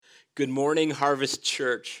Good morning, Harvest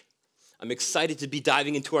Church. I'm excited to be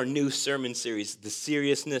diving into our new sermon series, The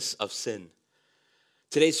Seriousness of Sin.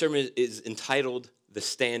 Today's sermon is entitled, The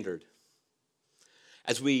Standard.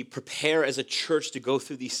 As we prepare as a church to go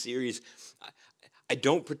through these series, I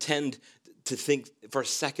don't pretend to think for a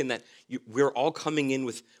second that we're all coming in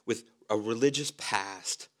with a religious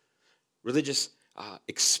past, religious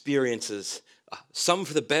experiences, some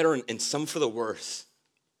for the better and some for the worse.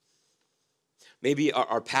 Maybe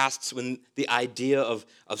our pasts when the idea of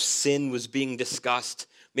sin was being discussed,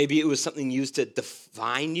 maybe it was something used to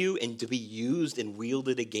define you and to be used and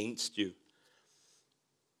wielded against you.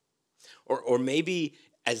 Or maybe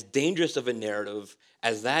as dangerous of a narrative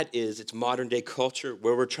as that is, it's modern day culture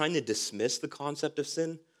where we're trying to dismiss the concept of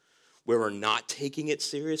sin, where we're not taking it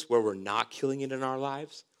serious, where we're not killing it in our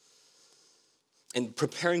lives. And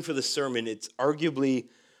preparing for the sermon, it's arguably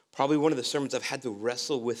probably one of the sermons I've had to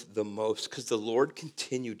wrestle with the most because the Lord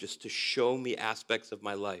continued just to show me aspects of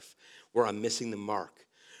my life where I'm missing the mark.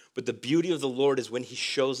 But the beauty of the Lord is when he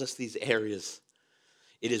shows us these areas,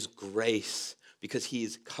 it is grace because he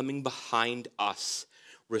is coming behind us,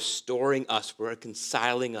 restoring us,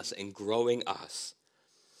 reconciling us, and growing us.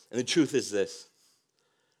 And the truth is this: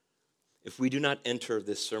 if we do not enter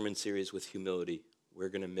this sermon series with humility, we're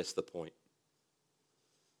going to miss the point.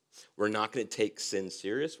 We're not going to take sin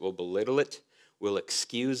serious. We'll belittle it. We'll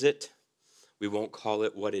excuse it. We won't call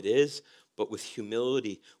it what it is. But with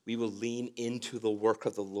humility, we will lean into the work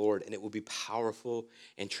of the Lord, and it will be powerful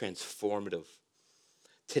and transformative.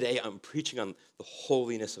 Today, I'm preaching on the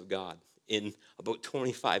holiness of God in about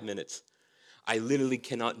 25 minutes. I literally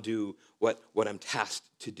cannot do what I'm tasked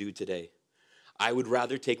to do today. I would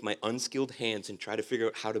rather take my unskilled hands and try to figure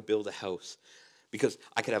out how to build a house, because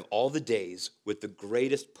I could have all the days with the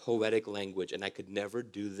greatest poetic language, and I could never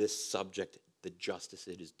do this subject the justice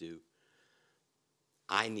it is due.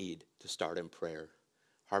 I need to start in prayer.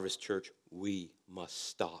 Harvest Church, we must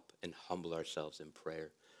stop and humble ourselves in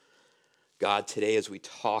prayer. God, today as we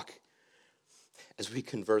talk, as we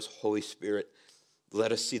converse, Holy Spirit,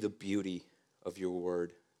 let us see the beauty of your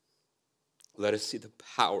word. Let us see the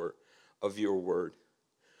power of your word.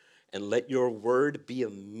 And let your word be a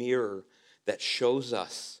mirror that shows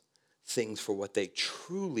us things for what they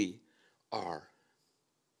truly are.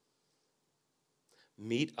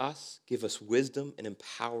 Meet us, give us wisdom, and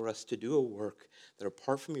empower us to do a work that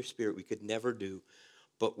apart from your Spirit we could never do,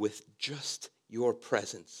 but with just your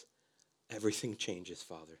presence, everything changes,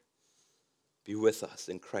 Father. Be with us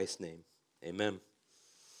in Christ's name. Amen.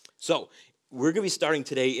 So, we're going to be starting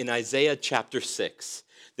today in Isaiah chapter 6.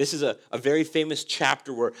 This is a very famous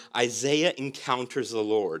chapter where Isaiah encounters the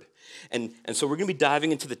Lord. And so we're going to be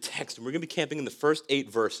diving into the text, and we're going to be camping in the first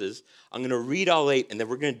 8 verses. I'm going to read all 8, and then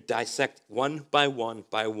we're going to dissect one by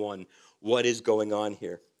one what is going on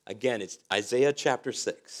here. Again, it's Isaiah chapter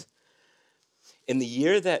 6. In the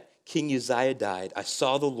year that King Uzziah died, I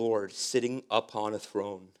saw the Lord sitting upon a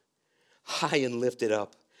throne, high and lifted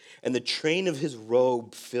up, and the train of his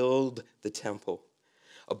robe filled the temple.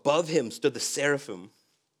 Above him stood the seraphim.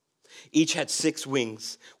 Each had 6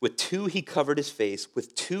 wings. With 2 he covered his face,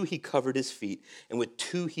 with 2 he covered his feet, and with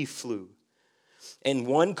 2 he flew. And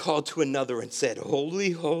one called to another and said,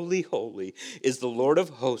 Holy, holy, holy is the Lord of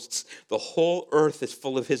hosts. The whole earth is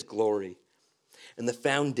full of his glory. And the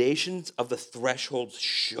foundations of the thresholds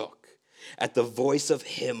shook at the voice of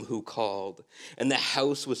him who called, and the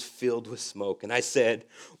house was filled with smoke. And I said,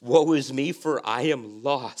 Woe is me, for I am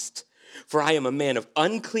lost. For I am a man of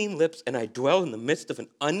unclean lips, and I dwell in the midst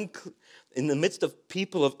of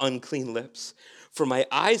people of unclean lips. For my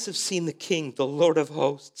eyes have seen the King, the Lord of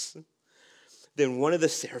hosts. Then one of the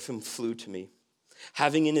seraphim flew to me,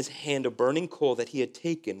 having in his hand a burning coal that he had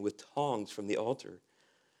taken with tongs from the altar.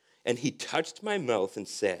 And he touched my mouth and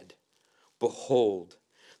said, Behold,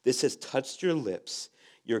 this has touched your lips.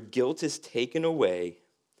 Your guilt is taken away,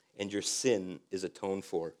 and your sin is atoned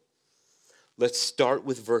for. Let's start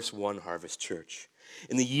with verse 1, Harvest Church.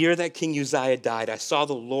 In the year that King Uzziah died, I saw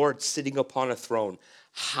the Lord sitting upon a throne,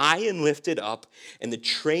 high and lifted up, and the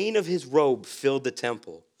train of his robe filled the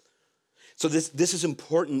temple. So this is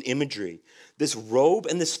important imagery. This robe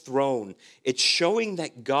and this throne, it's showing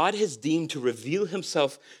that God has deemed to reveal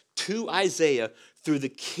himself to Isaiah through the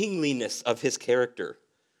kingliness of his character.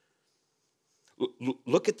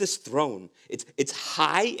 Look at this throne. It's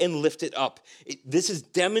high and lifted up. This is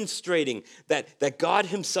demonstrating that God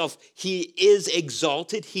himself, he is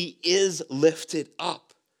exalted, he is lifted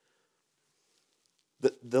up.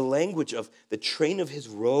 The language of the train of his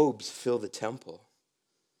robes fill the temple.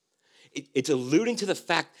 It's alluding to the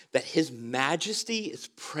fact that his majesty is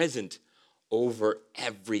present over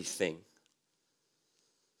everything.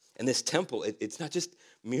 And this temple, it's not just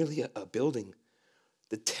merely a building.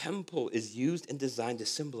 The temple is used and designed to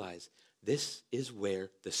symbolize this is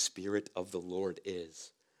where the Spirit of the Lord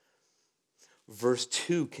is. Verse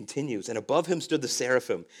 2 continues, and above him stood the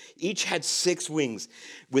seraphim. Each had 6 wings.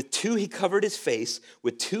 With 2 he covered his face,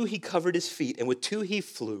 with 2 he covered his feet, and with 2 he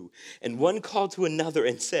flew. And one called to another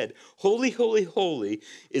and said, Holy, holy, holy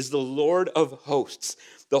is the Lord of hosts.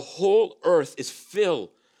 The whole earth is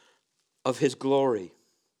full of his glory.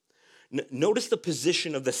 Notice the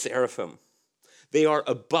position of the seraphim. They are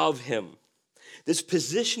above him. This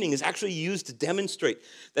positioning is actually used to demonstrate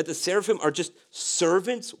that the seraphim are just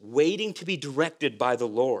servants waiting to be directed by the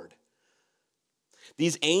Lord.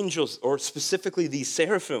 These angels, or specifically these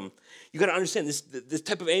seraphim, you got to understand this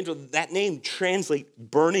type of angel, that name translates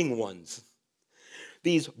burning ones.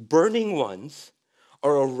 These burning ones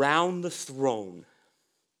are around the throne.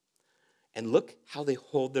 And look how they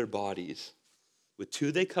hold their bodies. With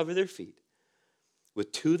 2 they cover their feet.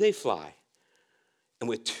 With 2 they fly. And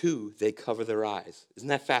with 2, they cover their eyes. Isn't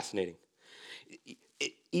that fascinating?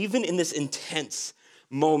 Even in this intense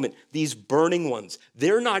moment, these burning ones,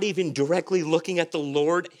 they're not even directly looking at the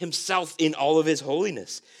Lord himself in all of his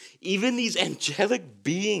holiness. Even these angelic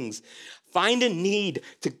beings find a need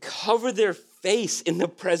to cover their face in the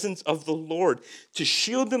presence of the Lord, to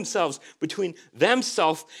shield themselves between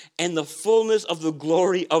themselves and the fullness of the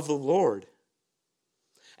glory of the Lord.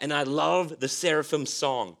 And I love the seraphim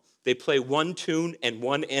song. They play 1 tune and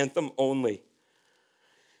 1 anthem only.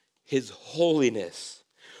 His holiness.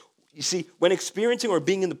 You see, when experiencing or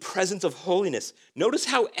being in the presence of holiness, notice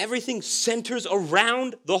how everything centers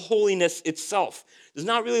around the holiness itself. There's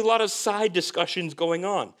not really a lot of side discussions going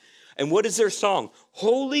on. And what is their song?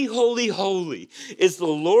 Holy, holy, holy is the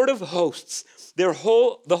Lord of hosts. The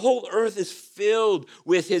whole earth is filled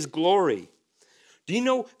with his glory. Do you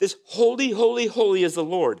know this holy, holy, holy is the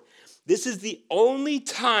Lord? This is the only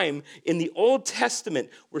time in the Old Testament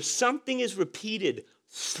where something is repeated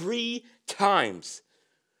 3 times.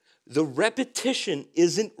 The repetition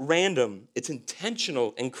isn't random. It's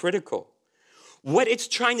intentional and critical. What it's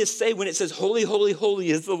trying to say when it says, holy, holy, holy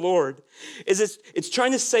is the Lord, is it's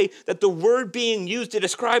trying to say that the word being used to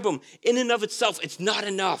describe him in and of itself, it's not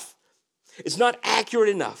enough. It's not accurate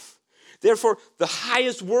enough. Therefore, the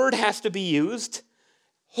highest word has to be used,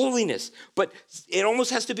 holiness. But it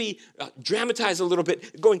almost has to be dramatized a little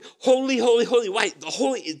bit, going, holy, holy, holy. Why?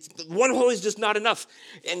 One holy is just not enough.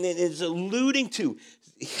 And it is alluding to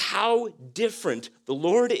how different the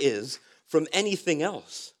Lord is from anything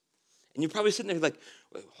else. And you're probably sitting there like,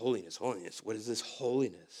 holiness, holiness. What is this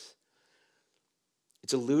holiness?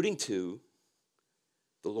 It's alluding to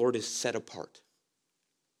the Lord is set apart.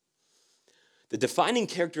 The defining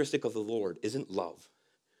characteristic of the Lord isn't love.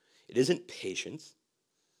 It isn't patience.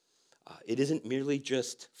 It isn't merely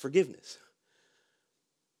just forgiveness.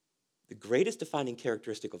 The greatest defining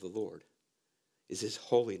characteristic of the Lord is his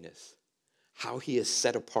holiness, how he is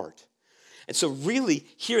set apart. And so really,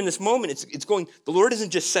 here in this moment, it's going, the Lord isn't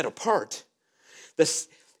just set apart.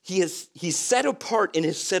 He's set apart in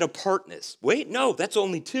his set apartness. Wait, no, that's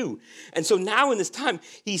only 2. And so now in this time,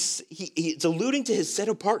 it's alluding to his set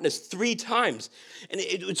apartness 3 times. And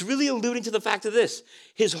it's really alluding to the fact of this.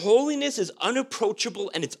 His holiness is unapproachable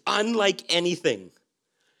and it's unlike anything.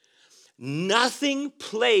 Nothing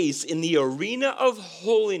plays in the arena of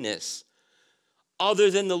holiness other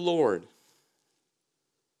than the Lord.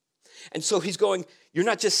 And so he's going, you're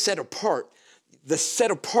not just set apart. The set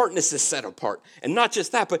apartness is set apart. And not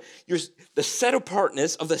just that, but the set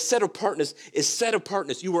apartness of the set apartness is set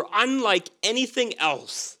apartness. You were unlike anything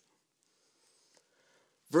else.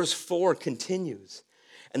 Verse 4 continues,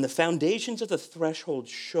 and the foundations of the threshold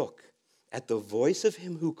shook at the voice of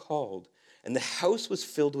him who called, and the house was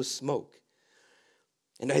filled with smoke.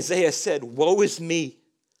 And Isaiah said, woe is me,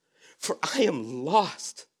 for I am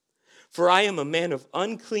lost. For I am a man of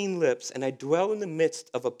unclean lips, and I dwell in the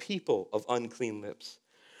midst of a people of unclean lips.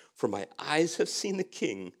 For my eyes have seen the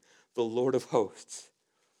King, the Lord of hosts.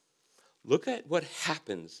 Look at what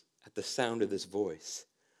happens at the sound of this voice.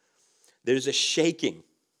 There's a shaking.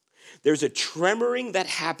 There's a tremoring that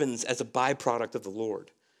happens as a byproduct of the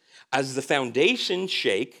Lord. As the foundations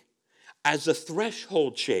shake, as the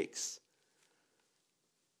threshold shakes,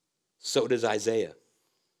 so does Isaiah.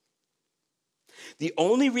 The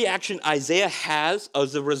only reaction Isaiah has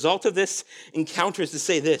as a result of this encounter is to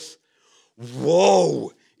say this,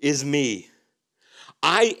 woe is me.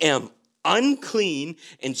 I am unclean,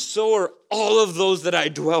 and so are all of those that I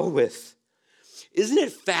dwell with. Isn't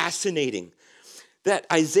it fascinating that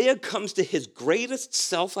Isaiah comes to his greatest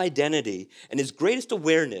self-identity and his greatest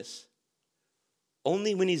awareness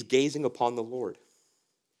only when he's gazing upon the Lord?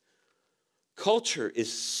 Culture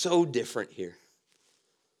is so different here.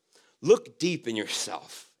 Look deep in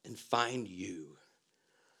yourself and find you.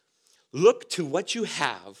 Look to what you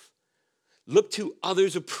have. Look to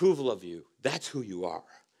others' approval of you. That's who you are.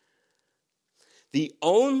 The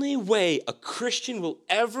only way a Christian will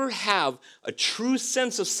ever have a true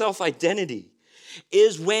sense of self-identity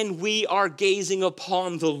is when we are gazing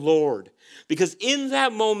upon the Lord. Because in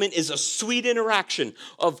that moment is a sweet interaction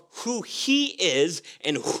of who he is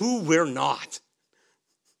and who we're not.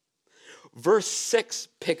 Verse 6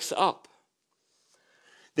 picks up.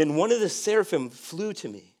 Then one of the seraphim flew to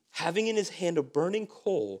me, having in his hand a burning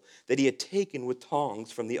coal that he had taken with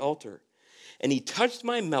tongs from the altar. And he touched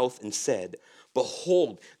my mouth and said,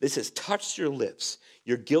 "Behold, this has touched your lips.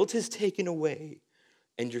 Your guilt is taken away,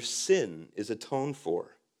 and your sin is atoned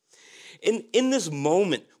for." In this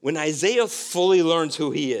moment, when Isaiah fully learns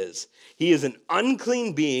who he is an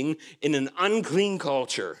unclean being in an unclean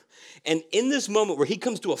culture. And in this moment where he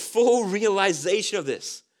comes to a full realization of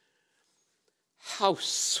this, how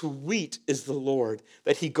sweet is the Lord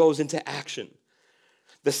that he goes into action.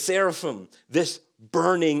 The seraphim, this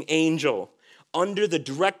burning angel, under the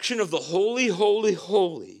direction of the holy, holy,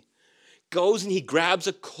 holy, goes and he grabs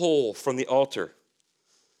a coal from the altar.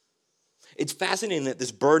 It's fascinating that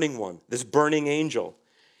this burning one, this burning angel,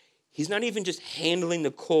 he's not even just handling the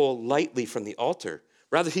coal lightly from the altar.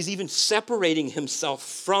 Rather, he's even separating himself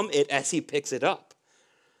from it as he picks it up.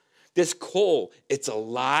 This coal, it's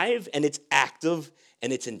alive and it's active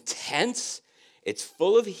and it's intense. It's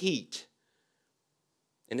full of heat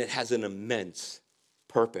and it has an immense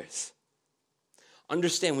purpose.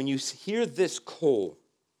 Understand, when you hear this coal,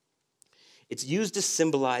 it's used to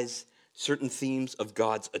symbolize certain themes of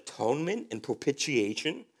God's atonement and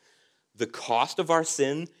propitiation, the cost of our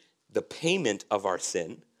sin, the payment of our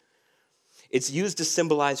sin. It's used to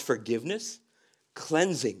symbolize forgiveness,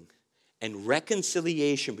 cleansing, and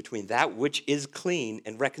reconciliation between that which is clean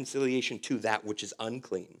and reconciliation to that which is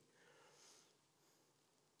unclean.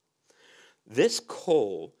 This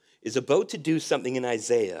coal is about to do something in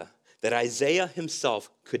Isaiah that Isaiah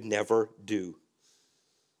himself could never do.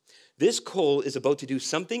 This coal is about to do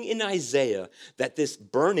something in Isaiah that this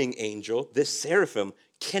burning angel, this seraphim,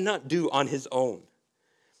 cannot do on his own.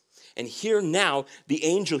 And here now, the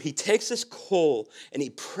angel, he takes this coal and he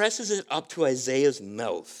presses it up to Isaiah's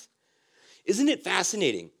mouth. Isn't it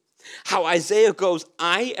fascinating how Isaiah goes,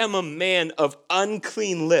 "I am a man of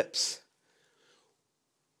unclean lips"?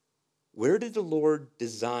 Where did the Lord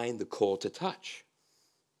design the coal to touch?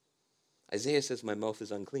 Isaiah says, "My mouth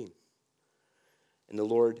is unclean." And the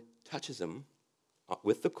Lord touches him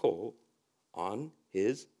with the coal on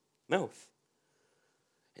his mouth.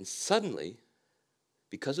 And suddenly,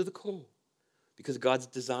 because of the coal, because of God's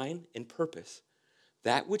design and purpose,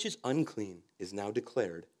 that which is unclean is now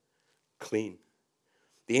declared clean.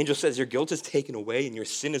 The angel says, "Your guilt is taken away and your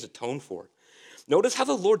sin is atoned for." Notice how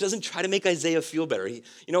the Lord doesn't try to make Isaiah feel better. It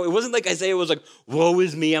wasn't like Isaiah was like, "Woe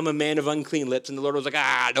is me, I'm a man of unclean lips." And the Lord was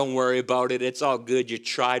like, "Don't worry about it. It's all good. You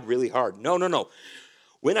tried really hard." No.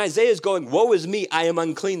 When Isaiah is going, "Woe is me, I am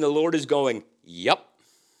unclean," the Lord is going, "Yep."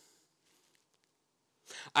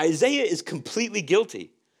 Isaiah is completely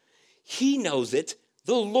guilty. He knows it.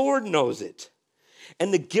 The Lord knows it.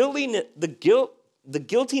 And the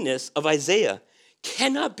guiltiness of Isaiah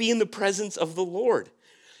cannot be in the presence of the Lord.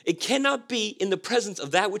 It cannot be in the presence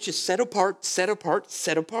of that which is set apart, set apart,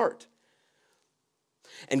 set apart.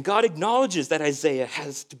 And God acknowledges that Isaiah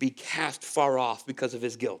has to be cast far off because of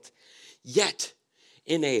his guilt. Yet,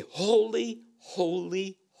 in a holy,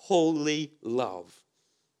 holy, holy love,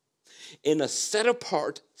 in a set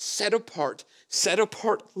apart, set apart, set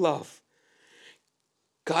apart love,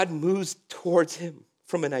 God moves towards him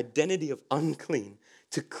from an identity of unclean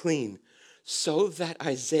to clean so that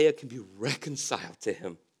Isaiah can be reconciled to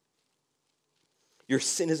him. Your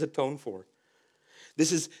sin is atoned for.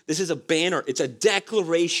 This is a banner. It's a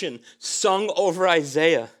declaration sung over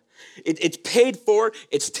Isaiah. It's paid for.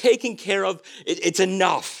 It's taken care of. It's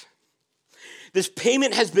enough. This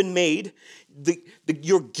payment has been made.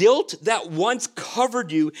 Your guilt that once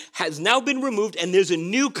covered you has now been removed, and there's a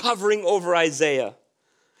new covering over Isaiah.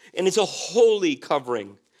 And it's a holy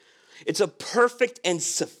covering. It's a perfect and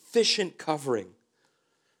sufficient covering.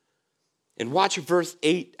 And watch verse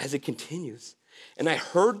 8 as it continues. "And I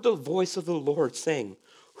heard the voice of the Lord saying,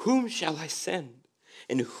 'Whom shall I send?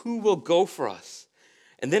 And who will go for us?'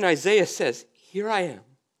 And then Isaiah says, 'Here I am.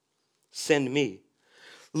 Send me.'"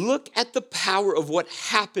 Look at the power of what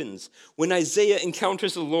happens when Isaiah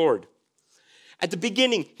encounters the Lord. At the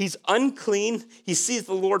beginning, he's unclean. He sees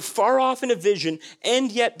the Lord far off in a vision,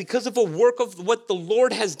 and yet because of a work of what the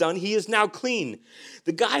Lord has done, he is now clean.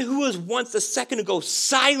 The guy who was once a second ago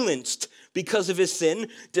silenced because of his sin,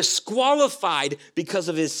 disqualified because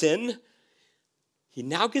of his sin, he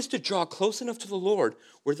now gets to draw close enough to the Lord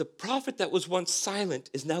where the prophet that was once silent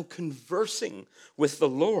is now conversing with the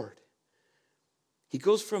Lord. He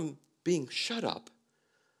goes from being shut up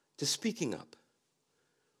to speaking up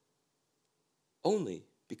only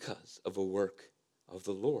because of a work of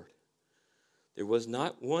the Lord. There was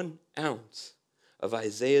not 1 ounce of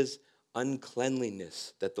Isaiah's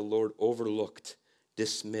uncleanliness that the Lord overlooked,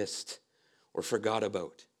 dismissed, or forgot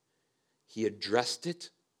about. He addressed it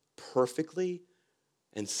perfectly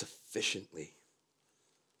and sufficiently.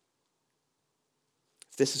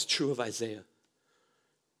 If this is true of Isaiah,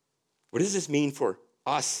 what does this mean for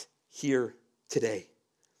us here today?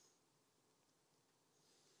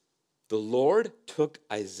 The Lord took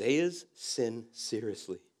Isaiah's sin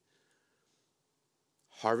seriously.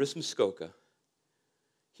 Harvest Muskoka,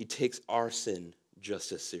 he takes our sin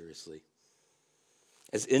just as seriously.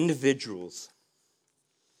 As individuals,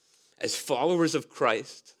 as followers of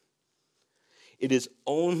Christ, it is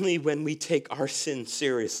only when we take our sin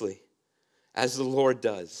seriously, as the Lord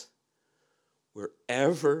does,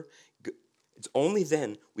 it's only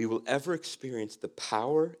then we will ever experience the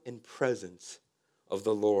power and presence of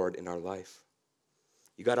the Lord in our life.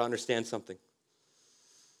 You got to understand something.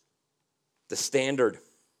 The standard,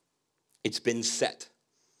 it's been set.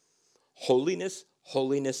 Holiness,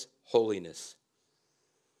 holiness, holiness.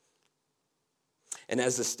 And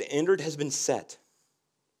as the standard has been set,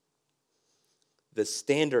 the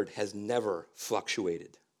standard has never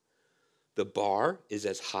fluctuated. The bar is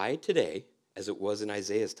as high today as it was in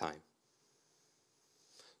Isaiah's time.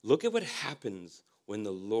 Look at what happens when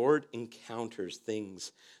the Lord encounters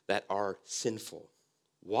things that are sinful.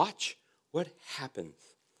 Watch what happens.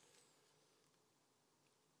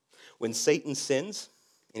 When Satan sins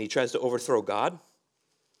and he tries to overthrow God,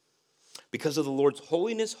 because of the Lord's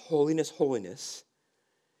holiness, holiness, holiness,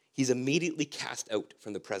 he's immediately cast out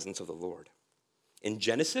from the presence of the Lord. In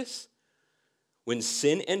Genesis, when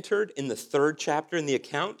sin entered in the 3rd chapter in the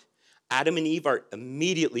account, Adam and Eve are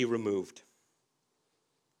immediately removed.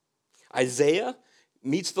 Isaiah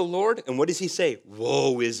meets the Lord, and what does he say?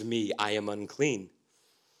 Woe is me, I am unclean.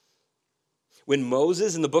 When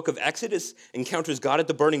Moses in the book of Exodus encounters God at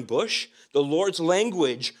the burning bush, the Lord's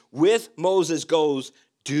language with Moses goes,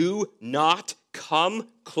 do not come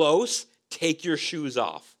close, take your shoes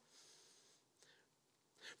off.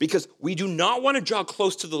 Because we do not want to draw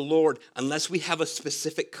close to the Lord unless we have a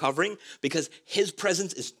specific covering, because his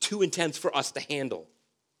presence is too intense for us to handle.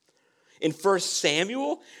 In 1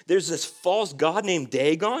 Samuel, there's this false god named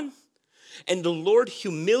Dagon, and the Lord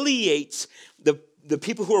humiliates the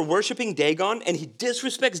people who are worshiping Dagon, and he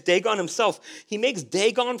disrespects Dagon himself. He makes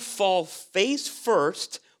Dagon fall face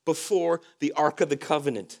first before the Ark of the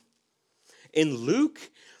Covenant. In Luke,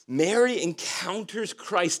 Mary encounters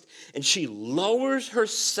Christ, and she lowers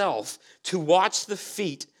herself to watch the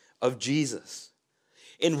feet of Jesus.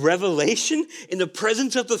 In Revelation, in the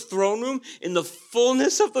presence of the throne room, in the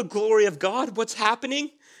fullness of the glory of God, what's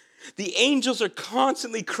happening? The angels are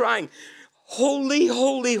constantly crying, holy,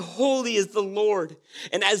 holy, holy is the Lord.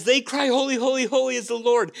 And as they cry, holy, holy, holy is the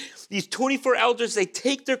Lord, these 24 elders, they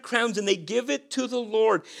take their crowns and they give it to the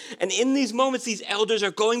Lord. And in these moments, these elders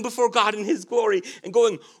are going before God in his glory and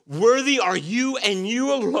going, worthy are you and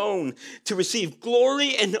you alone to receive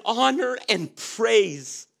glory and honor and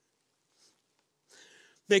praise.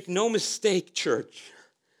 Make no mistake, church,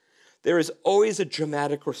 there is always a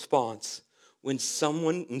dramatic response when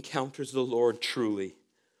someone encounters the Lord truly.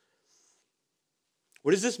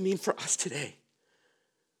 What does this mean for us today?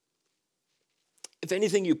 If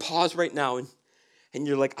anything, you pause right now and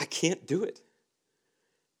you're like, I can't do it.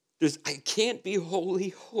 I can't be holy,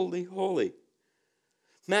 holy, holy.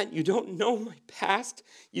 Matt, you don't know my past.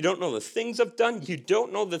 You don't know the things I've done. You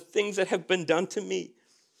don't know the things that have been done to me.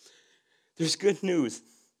 There's good news.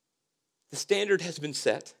 The standard has been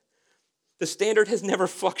set. The standard has never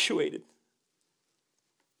fluctuated.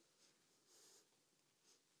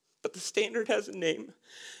 But the standard has a name.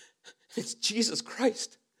 It's Jesus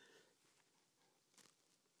Christ.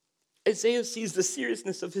 Isaiah sees the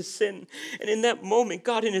seriousness of his sin. And in that moment,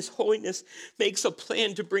 God in his holiness makes a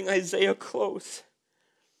plan to bring Isaiah close.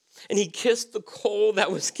 And he kissed the coal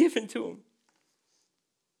that was given to him.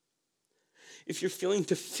 If you're feeling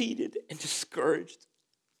defeated and discouraged,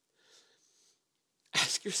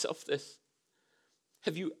 ask yourself this.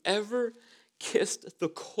 Have you ever kissed the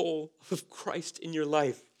coal of Christ in your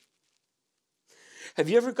life? Have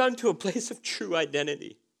you ever gotten to a place of true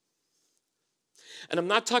identity? And I'm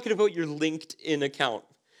not talking about your LinkedIn account.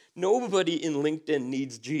 Nobody in LinkedIn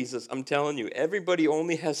needs Jesus. I'm telling you, everybody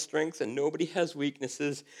only has strengths and nobody has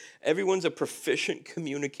weaknesses. Everyone's a proficient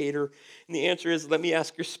communicator. And the answer is, let me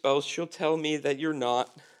ask your spouse. She'll tell me that you're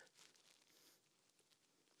not.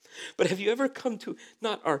 But have you ever come to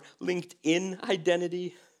not our LinkedIn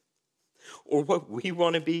identity or what we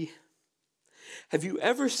want to be? Have you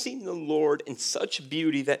ever seen the Lord in such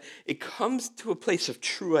beauty that it comes to a place of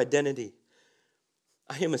true identity?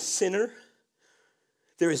 I am a sinner.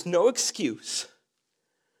 There is no excuse.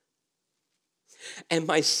 And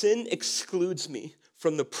my sin excludes me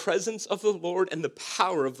from the presence of the Lord and the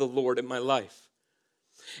power of the Lord in my life.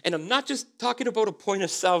 And I'm not just talking about a point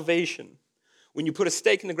of salvation. When you put a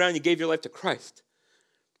stake in the ground, you gave your life to Christ.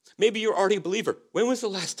 Maybe you're already a believer. When was the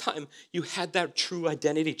last time you had that true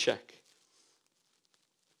identity check?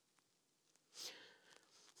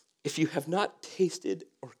 If you have not tasted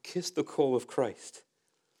or kissed the coal of Christ,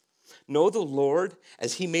 know the Lord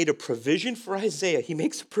as he made a provision for Isaiah. He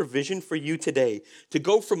makes a provision for you today to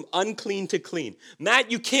go from unclean to clean.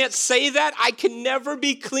 Matt, you can't say that. I can never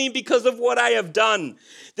be clean because of what I have done.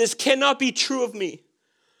 This cannot be true of me.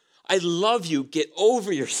 I love you. Get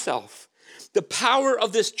over yourself. The power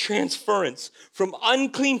of this transference from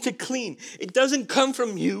unclean to clean, it doesn't come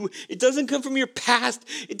from you. It doesn't come from your past.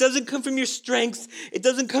 It doesn't come from your strengths. It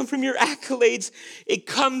doesn't come from your accolades. It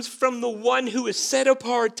comes from the one who is set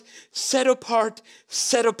apart, set apart,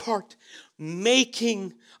 set apart,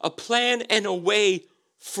 making a plan and a way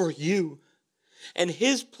for you. And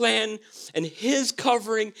his plan and his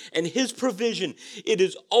covering and his provision, it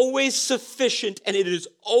is always sufficient and it is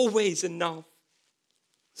always enough.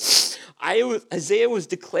 Isaiah was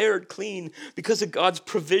declared clean because of God's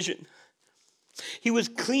provision. He was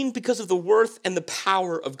clean because of the worth and the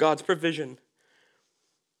power of God's provision.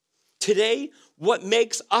 Today, what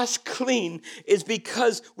makes us clean is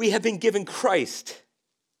because we have been given Christ.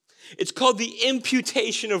 It's called the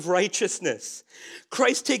imputation of righteousness.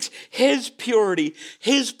 Christ takes his purity,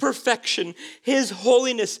 his perfection, his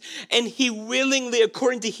holiness, and he willingly,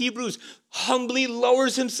 according to Hebrews, humbly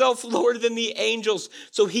lowers himself lower than the angels.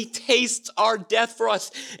 So he tastes our death for us.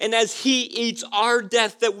 And as he eats our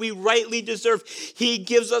death that we rightly deserve, he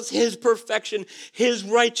gives us his perfection, his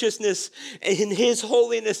righteousness, and his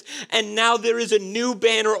holiness. And now there is a new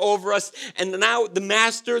banner over us. And now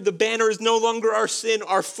the banner is no longer our sin,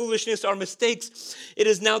 our foolishness, our mistakes. It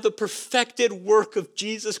is now the perfected work of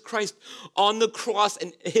Jesus Christ on the cross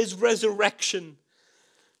and his resurrection.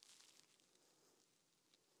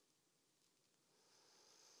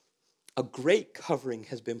 A great covering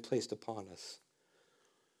has been placed upon us.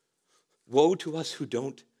 Woe to us who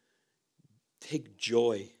don't take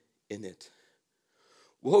joy in it.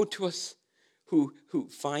 Woe to us who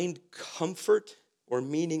find comfort or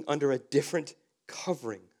meaning under a different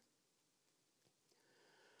covering.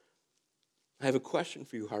 I have a question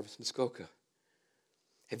for you, Harvest Muskoka.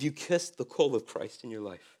 Have you kissed the coal of Christ in your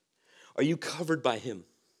life? Are you covered by him?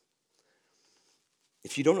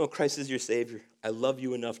 If you don't know Christ as your Savior, I love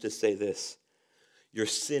you enough to say this. Your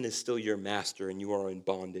sin is still your master and you are in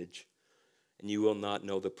bondage. And you will not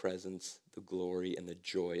know the presence, the glory, and the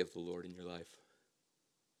joy of the Lord in your life.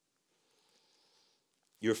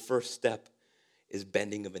 Your first step is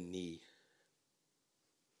bending of a knee.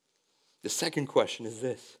 The second question is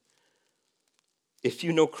this. If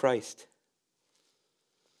you know Christ,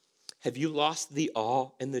 have you lost the awe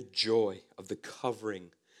and the joy of the covering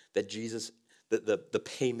that Jesus, the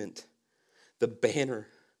payment, the banner?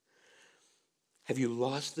 Have you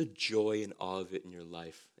lost the joy and awe of it in your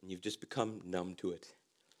life and you've just become numb to it?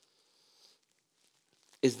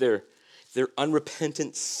 Is there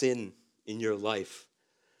unrepentant sin in your life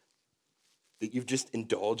that you're just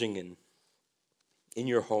indulging in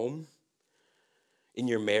your home, in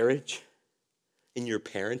your marriage, in your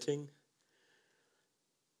parenting,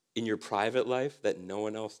 in your private life that no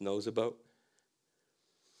one else knows about?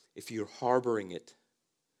 If you're harboring it,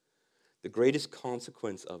 the greatest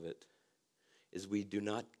consequence of it is we do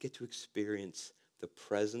not get to experience the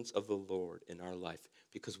presence of the Lord in our life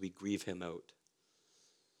because we grieve him out.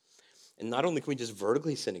 And not only can we just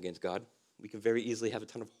vertically sin against God, we can very easily have a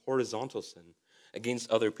ton of horizontal sin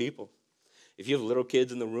against other people. If you have little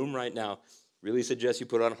kids in the room right now, really suggest you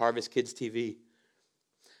put on Harvest Kids TV.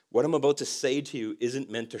 What I'm about to say to you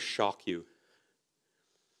isn't meant to shock you.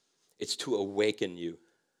 It's to awaken you.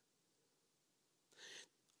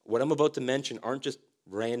 What I'm about to mention aren't just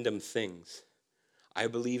random things. I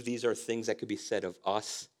believe these are things that could be said of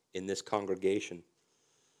us in this congregation.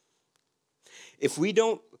 If we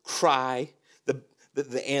don't cry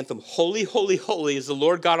the anthem, Holy, Holy, Holy is the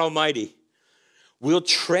Lord God Almighty, we'll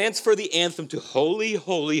transfer the anthem to Holy,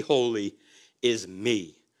 Holy, Holy is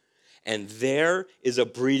me. And there is a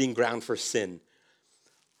breeding ground for sin.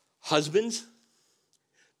 Husbands,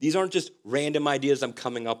 these aren't just random ideas I'm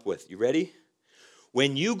coming up with. You ready?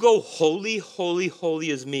 When you go holy, holy, holy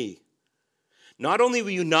is me, not only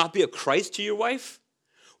will you not be a Christ to your wife,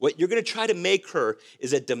 what you're going to try to make her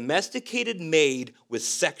is a domesticated maid with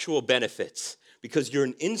sexual benefits because you're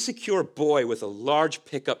an insecure boy with a large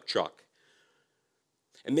pickup truck.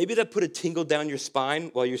 And maybe that put a tingle down your spine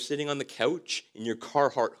while you're sitting on the couch in your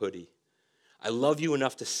Carhartt hoodie. I love you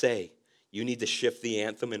enough to say you need to shift the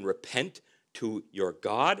anthem and repent to your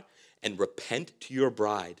God and repent to your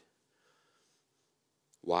bride.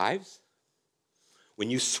 Wives,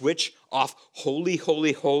 when you switch off holy,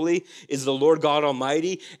 holy, holy is the Lord God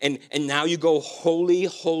Almighty, and now you go holy,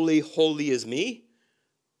 holy, holy is me,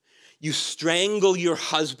 you strangle your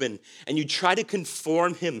husband and you try to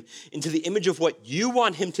conform him into the image of what you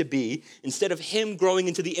want him to be instead of him growing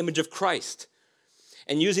into the image of Christ.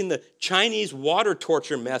 And using the Chinese water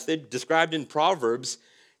torture method described in Proverbs,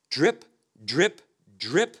 drip, drip,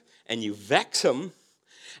 drip, and you vex him.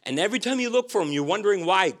 And every time you look for him, you're wondering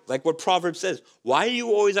why, like what Proverbs says, why are you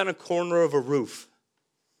always on a corner of a roof?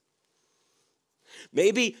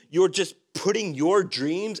 Maybe you're just putting your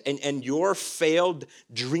dreams and your failed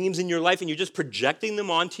dreams in your life and you're just projecting them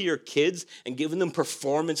onto your kids and giving them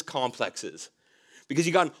performance complexes. Because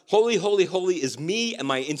you got holy, holy, holy is me and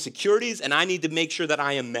my insecurities and I need to make sure that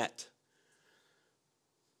I am met.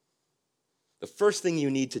 The first thing you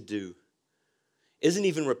need to do isn't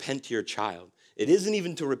even repent to your child. It isn't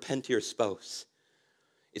even to repent to your spouse.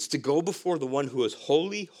 It's to go before the one who is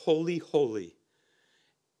holy, holy, holy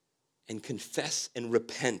and confess and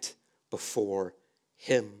repent before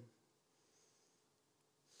him.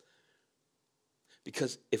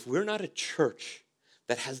 Because if we're not a church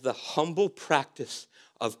that has the humble practice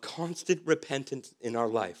of constant repentance in our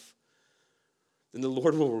life, then the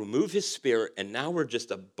Lord will remove his spirit and now we're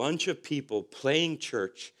just a bunch of people playing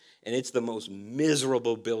church and it's the most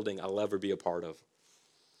miserable building I'll ever be a part of.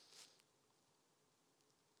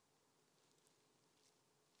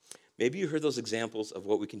 Maybe you heard those examples of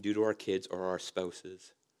what we can do to our kids or our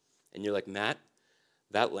spouses. And you're like, Matt,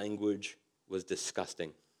 that language was disgusting.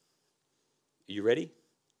 Are you ready?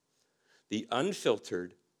 The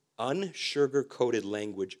unfiltered, unsugar-coated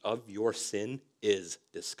language of your sin is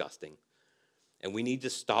disgusting. And we need to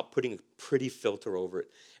stop putting a pretty filter over it.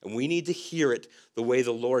 And we need to hear it the way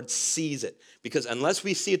the Lord sees it. Because unless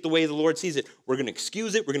we see it the way the Lord sees it, we're going to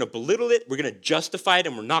excuse it, we're going to belittle it, we're going to justify it,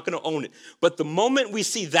 and we're not going to own it. But the moment we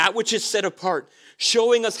see that which is set apart,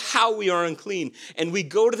 showing us how we are unclean, and we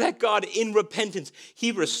go to that God in repentance,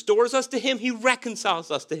 he restores us to him, he reconciles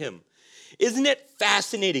us to him. Isn't it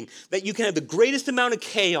fascinating that you can have the greatest amount of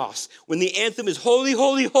chaos when the anthem is holy,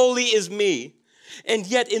 holy, holy is me? And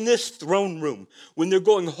yet in this throne room, when they're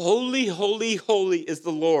going, holy, holy, holy is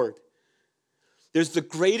the Lord, there's the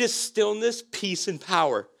greatest stillness, peace, and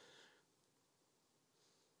power.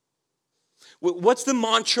 What's the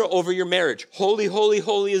mantra over your marriage? Holy, holy,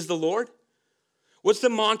 holy is the Lord. What's the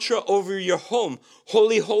mantra over your home?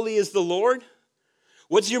 Holy, holy is the Lord.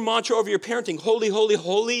 What's your mantra over your parenting? Holy, holy,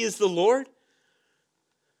 holy is the Lord.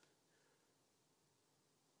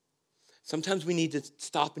 Sometimes we need to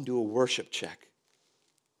stop and do a worship check.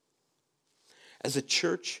 As a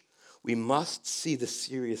church, we must see the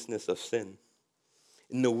seriousness of sin.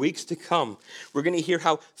 In the weeks to come, we're going to hear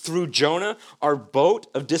how through Jonah, our boat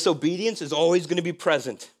of disobedience is always going to be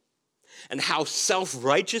present, and how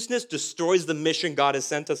self-righteousness destroys the mission God has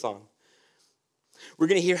sent us on. We're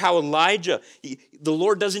going to hear how Elijah, the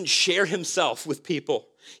Lord doesn't share himself with people.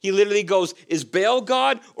 He literally goes, is Baal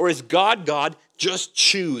God or is God God? Just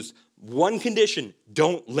choose. One condition,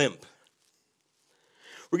 don't limp.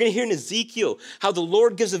 We're going to hear in Ezekiel how the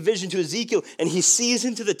Lord gives a vision to Ezekiel and he sees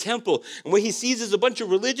into the temple. And what he sees is a bunch of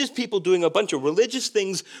religious people doing a bunch of religious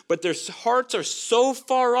things, but their hearts are so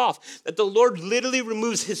far off that the Lord literally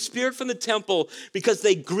removes his spirit from the temple because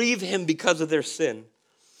they grieve him because of their sin.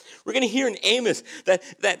 We're going to hear in Amos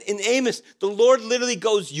that in Amos, the Lord literally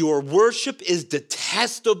goes, your worship is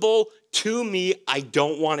detestable to me. I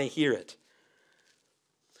don't want to hear it.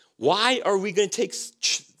 Why are we going to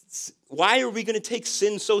take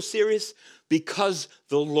sin so serious? Because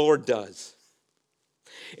the Lord does.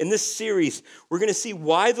 In this series, we're going to see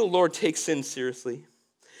why the Lord takes sin seriously.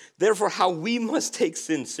 Therefore, how we must take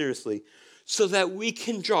sin seriously so that we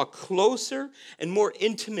can draw closer and more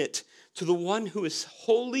intimate to the one who is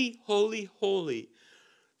holy, holy, holy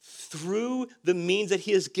through the means that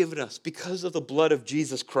he has given us because of the blood of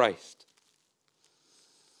Jesus Christ.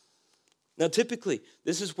 Now, typically,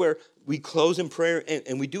 this is where we close in prayer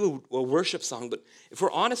and we do a worship song. But if we're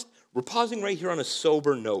honest, we're pausing right here on a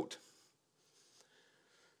sober note.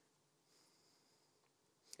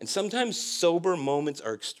 And sometimes sober moments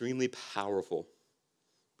are extremely powerful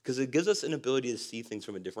because it gives us an ability to see things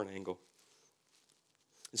from a different angle.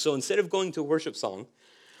 And so instead of going to a worship song,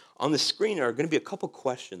 on the screen are going to be a couple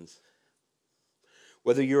questions.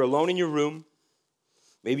 Whether you're alone in your room,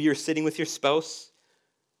 maybe you're sitting with your spouse,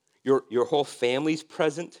 your whole family's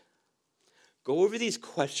present, go over these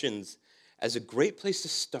questions as a great place to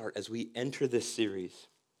start as we enter this series.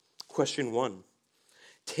 Question 1.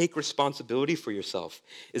 Take responsibility for yourself.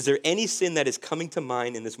 Is there any sin that is coming to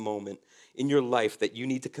mind in this moment in your life that you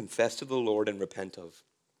need to confess to the Lord and repent of?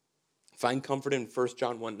 Find comfort in 1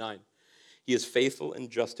 John 1:9. He is faithful and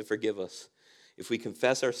just to forgive us if we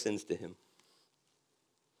confess our sins to him.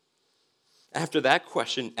 After that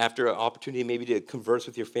question, after an opportunity maybe to converse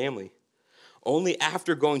with your family, only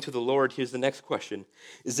after going to the Lord, here's the next question.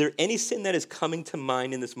 Is there any sin that is coming to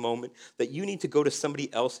mind in this moment that you need to go to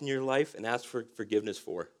somebody else in your life and ask for forgiveness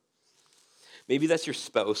for? Maybe that's your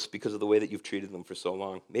spouse because of the way that you've treated them for so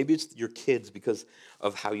long. Maybe it's your kids because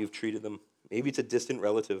of how you've treated them. Maybe it's a distant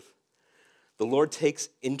relative. The Lord takes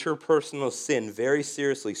interpersonal sin very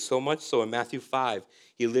seriously, so much so in Matthew 5,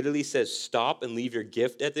 he literally says, stop and leave your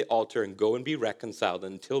gift at the altar and go and be reconciled.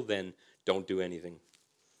 Until then, don't do anything.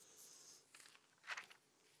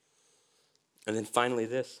 And then finally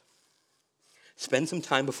this, spend some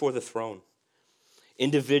time before the throne.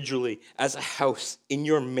 Individually, as a house, in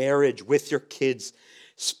your marriage, with your kids,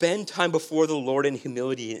 spend time before the Lord in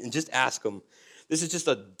humility and just ask him. This is just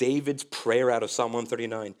a David's prayer out of Psalm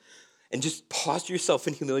 139. And just posture yourself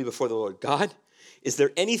in humility before the Lord. God, is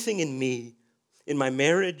there anything in me, in my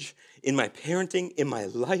marriage, in my parenting, in my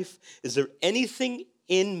life, is there anything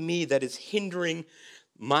in me that is hindering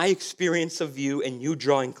my experience of you and you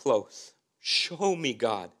drawing close? Show me,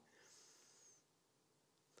 God.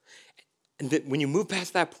 And then when you move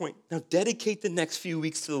past that point, now dedicate the next few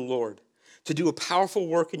weeks to the Lord to do a powerful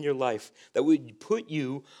work in your life that would put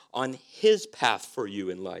you on his path for you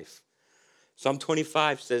in life. Psalm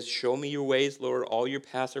 25 says, show me your ways, Lord. All your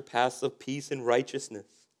paths are paths of peace and righteousness.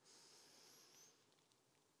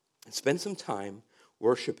 And spend some time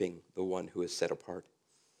worshiping the one who is set apart.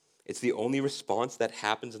 It's the only response that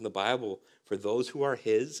happens in the Bible for those who are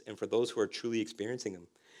his and for those who are truly experiencing him.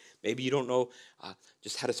 Maybe you don't know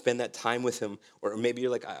just how to spend that time with him, or maybe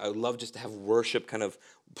you're like, I would love just to have worship kind of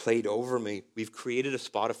played over me. We've created a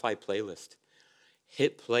Spotify playlist.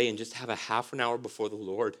 Hit play and just have a half an hour before the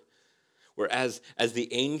Lord. Whereas as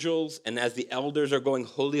the angels and as the elders are going,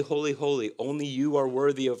 holy, holy, holy, only you are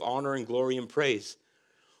worthy of honor and glory and praise.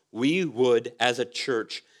 We would, as a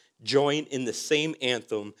church, join in the same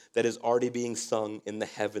anthem that is already being sung in the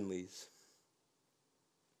heavenlies.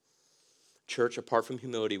 Church, apart from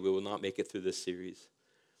humility, we will not make it through this series.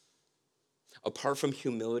 Apart from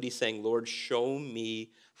humility, saying, Lord, show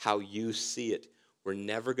me how you see it, we're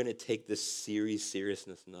never going to take this series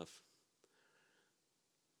seriousness enough.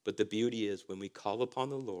 But the beauty is when we call upon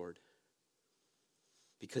the Lord,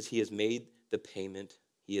 because he has made the payment,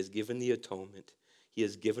 he has given the atonement, he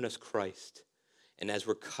has given us Christ, and as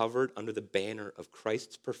we're covered under the banner of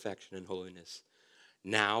Christ's perfection and holiness,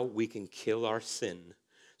 now we can kill our sin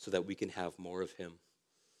so that we can have more of him.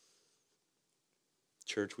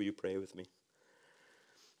 Church, will you pray with me?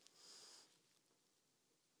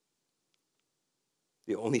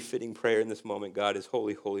 The only fitting prayer in this moment, God, is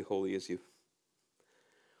holy, holy, holy is you.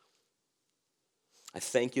 I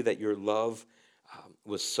thank you that your love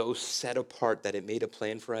was so set apart that it made a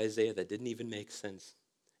plan for Isaiah that didn't even make sense.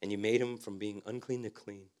 And you made him from being unclean to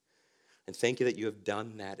clean. And thank you that you have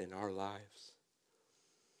done that in our lives.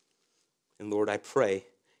 And Lord, I pray,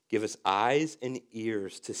 give us eyes and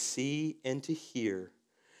ears to see and to hear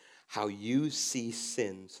how you see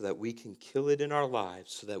sin so that we can kill it in our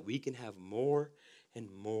lives, so that we can have more and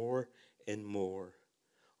more and more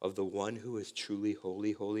of the one who is truly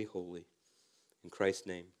holy, holy, holy. In Christ's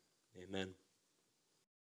name, amen.